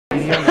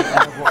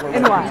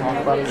And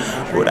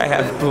why? Would I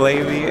have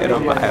play me in a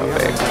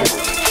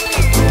biopic?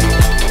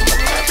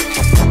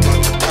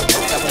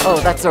 Oh,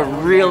 that's a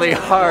really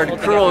hard,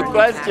 cruel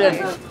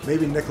question.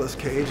 Maybe Nicolas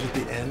Cage at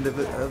the end of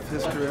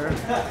his career,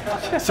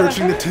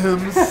 searching the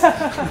tombs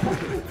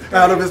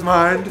out of his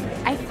mind.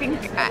 I think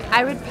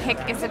I would pick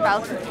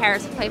Isabelle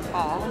Huppert to play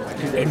Paul.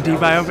 Indie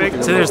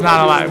biopic? So there's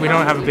not a lot. We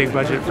don't have a big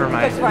budget for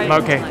my. That's right.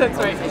 Okay. That's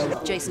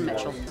right. Jason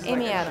Mitchell.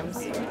 Amy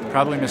Adams.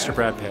 Probably Mr.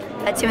 Brad Pitt.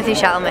 Timothy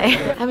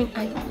Chalamet. I mean,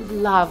 I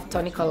love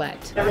Toni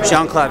Collette.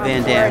 Jean-Claude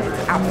Van Damme,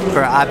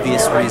 for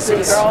obvious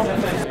reasons.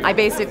 I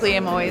basically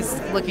am always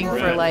looking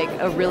for like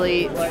a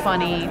really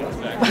funny,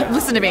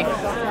 listen to me,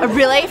 a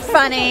really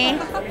funny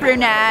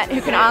brunette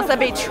who can also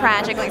be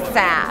tragically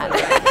sad.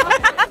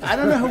 I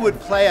don't know who would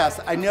play us.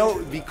 I know it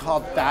would be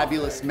called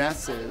Fabulous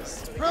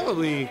Messes.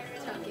 Probably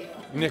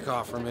Nick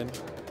Offerman,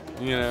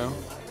 you know.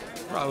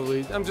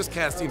 Probably. I'm just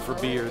casting for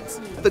beards.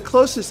 The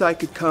closest I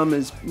could come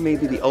is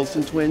maybe the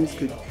Olsen twins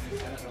could,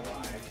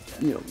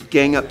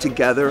 gang up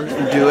together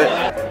and do it.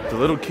 The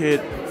little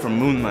kid from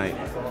Moonlight.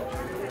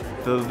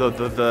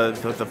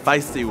 The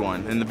feisty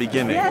one in the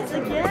beginning. Yes,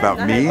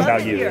 about me?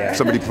 About you, yeah.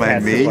 Somebody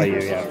playing me? Play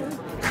you, yeah.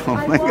 Oh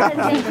my God.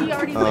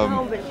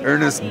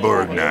 Ernest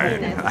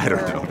Borgnine. I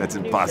don't know. That's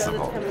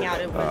impossible.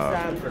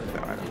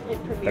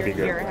 That'd be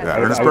good. Yeah,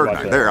 Ernest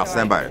Borgnine. There, I'll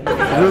stand by it.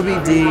 Ruby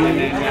Dee.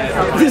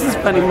 This is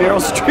funny, Meryl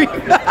Streep.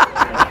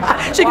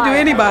 She could do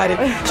anybody.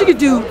 She could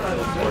do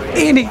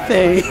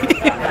anything.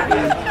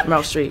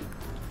 Meryl Streep.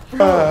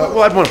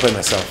 Well, I'd want to play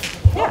myself.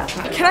 Yeah.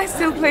 Can I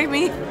still play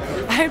me?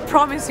 I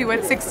promise you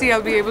at 60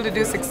 I'll be able to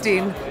do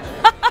 16.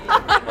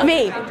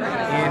 Me.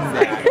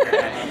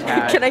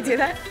 Can I do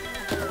that?